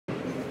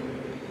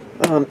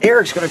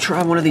Eric's going to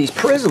try one of these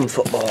Prizm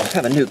footballs. I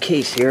have a new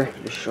case here.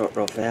 Just show it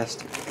real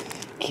fast.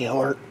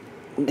 Killer.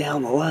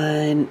 Down the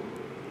line.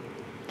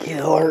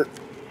 Killer.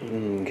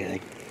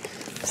 Okay.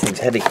 This thing's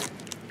heavy.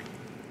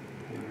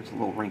 There's a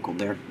little wrinkle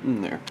there.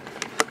 There.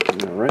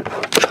 Alright.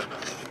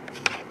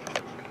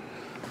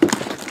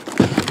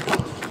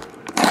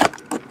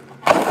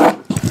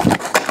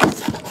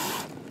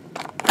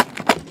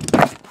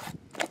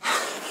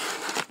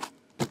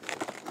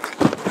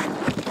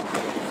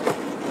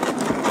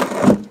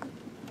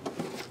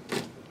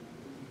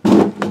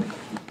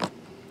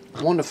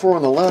 One to 4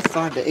 on the left,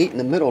 5 to 8 in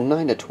the middle,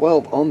 9 to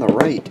 12 on the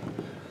right.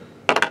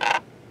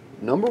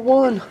 Number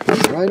 1,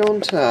 right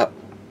on top.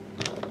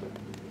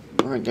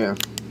 Right there.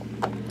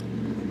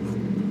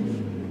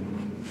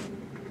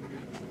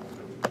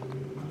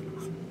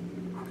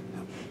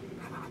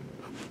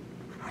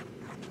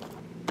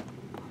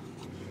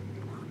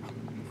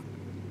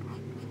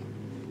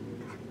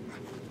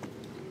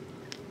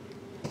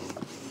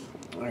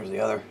 There's the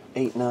other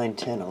 8, 9,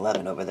 10,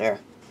 11 over there.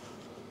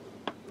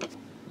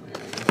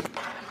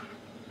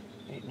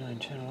 8, 9,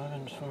 10,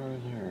 11, as far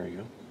as there you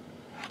go.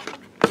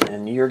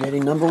 And you're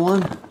getting number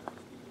 1.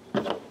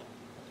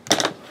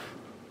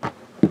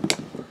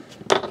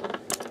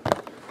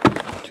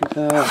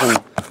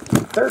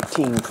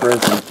 2013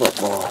 Prizm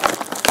football.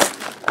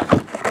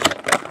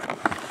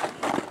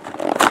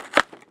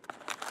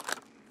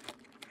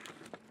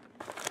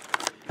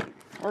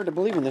 Hard to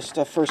believe when this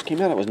stuff first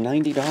came out, it was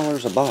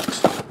 $90 a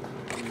box.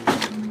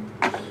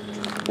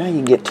 Now you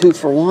can get 2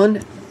 for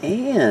 1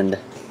 and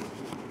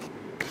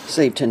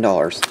save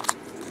 $10.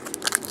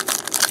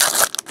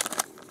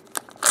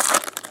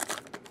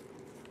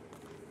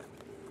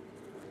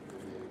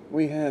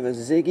 We have a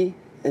Ziggy,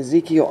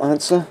 Ezekiel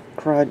Ansah,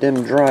 Cried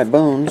Them Dry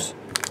Bones,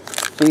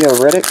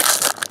 Erik.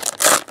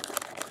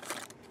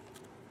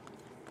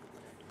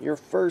 Your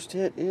first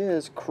hit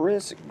is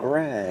Chris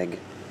Gregg.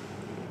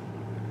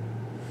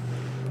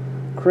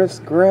 Chris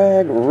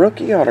Gregg,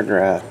 rookie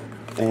autograph.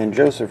 And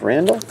Joseph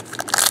Randall.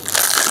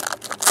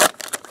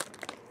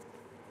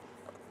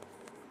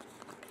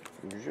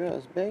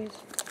 Just base.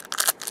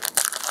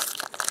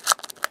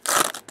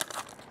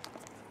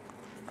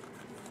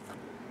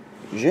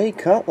 Jay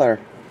Cutler,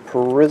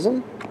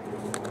 Prizm.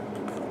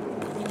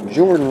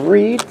 Jordan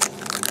Reed.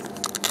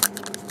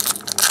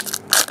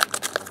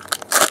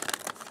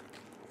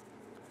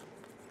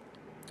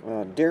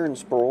 Darren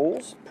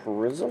Sproles,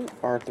 Prizm.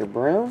 Arthur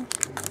Brown.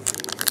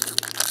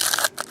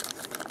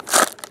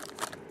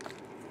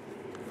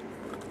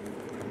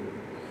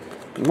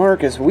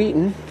 Marcus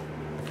Wheaton.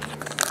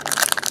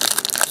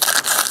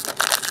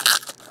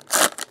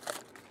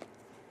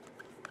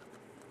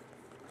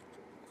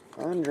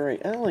 Andre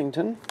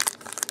Ellington.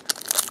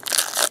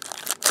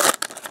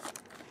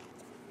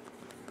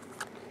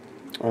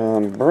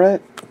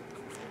 Brett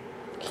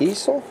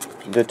Kiesel.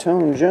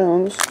 Datone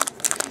Jones.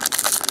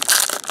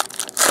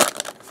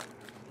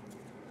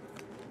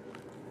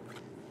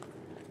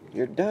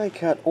 Your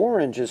die-cut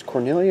orange is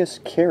Cornelius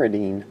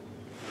Carradine.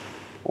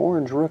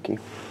 Orange rookie.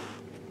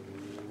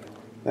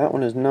 That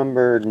one is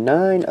numbered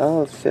 9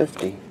 of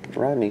 50.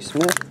 Rodney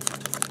Smith.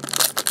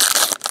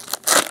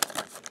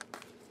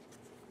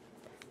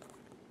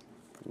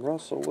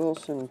 Russell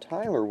Wilson,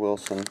 Tyler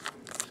Wilson.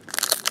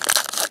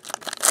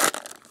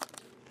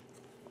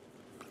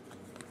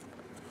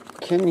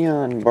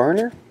 Kenyon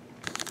Barner.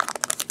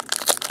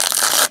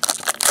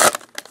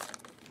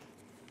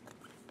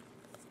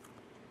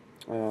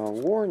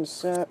 Warren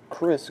Sapp,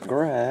 Chris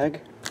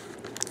Gregg.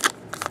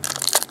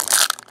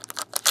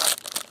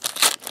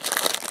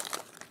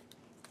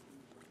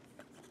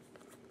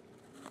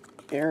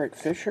 Eric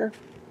Fisher.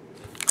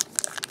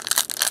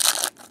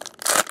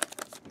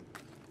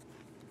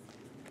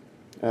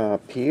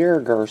 Pierre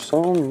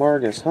Garcon,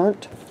 Margus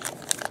Hunt.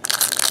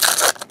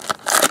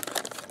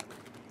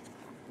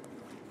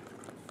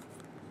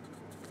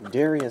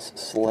 Darius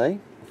Slay.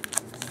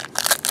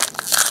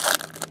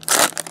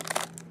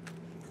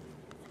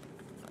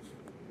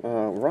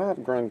 Rob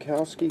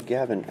Gronkowski,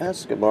 Gavin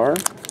Escobar.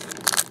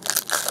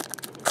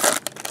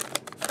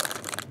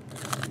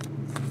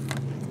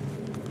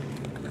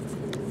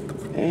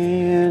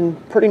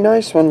 And pretty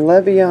nice one,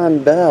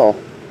 Le'Veon Bell.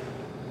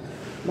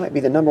 Might be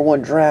the number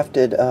 1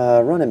 drafted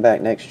running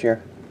back next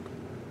year.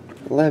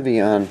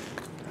 Le'Veon,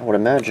 I would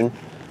imagine.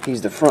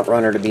 He's the front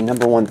runner to be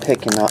number 1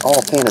 pick in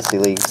all fantasy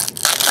leagues.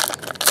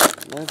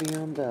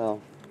 Le'Veon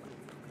Bell.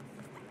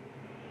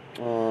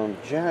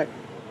 Jack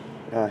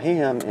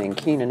Ham and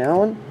Keenan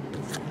Allen.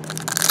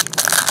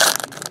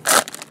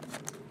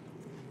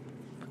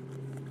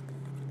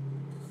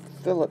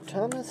 Philip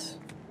Thomas.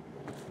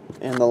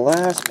 And the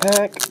last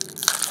pack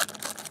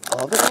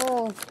of it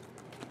all.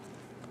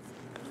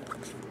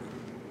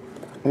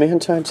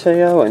 Manti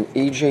Te'o and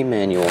E.J.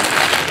 Manuel.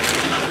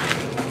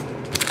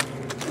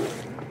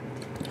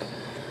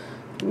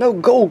 No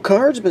gold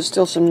cards, but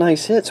still some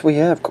nice hits. We'll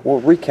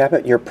recap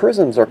it. Your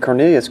Prizms are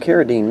Cornelius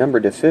Carradine,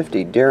 numbered to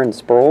 50. Darren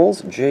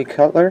Sproles, Jay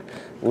Cutler,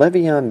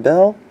 Le'Veon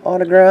Bell,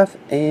 autograph,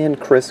 and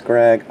Chris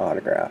Gregg,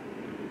 autograph.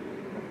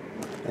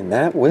 And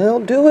that will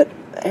do it.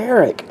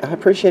 Erik, I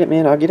appreciate it,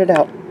 man. I'll get it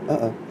out.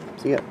 Uh-oh.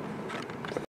 See ya.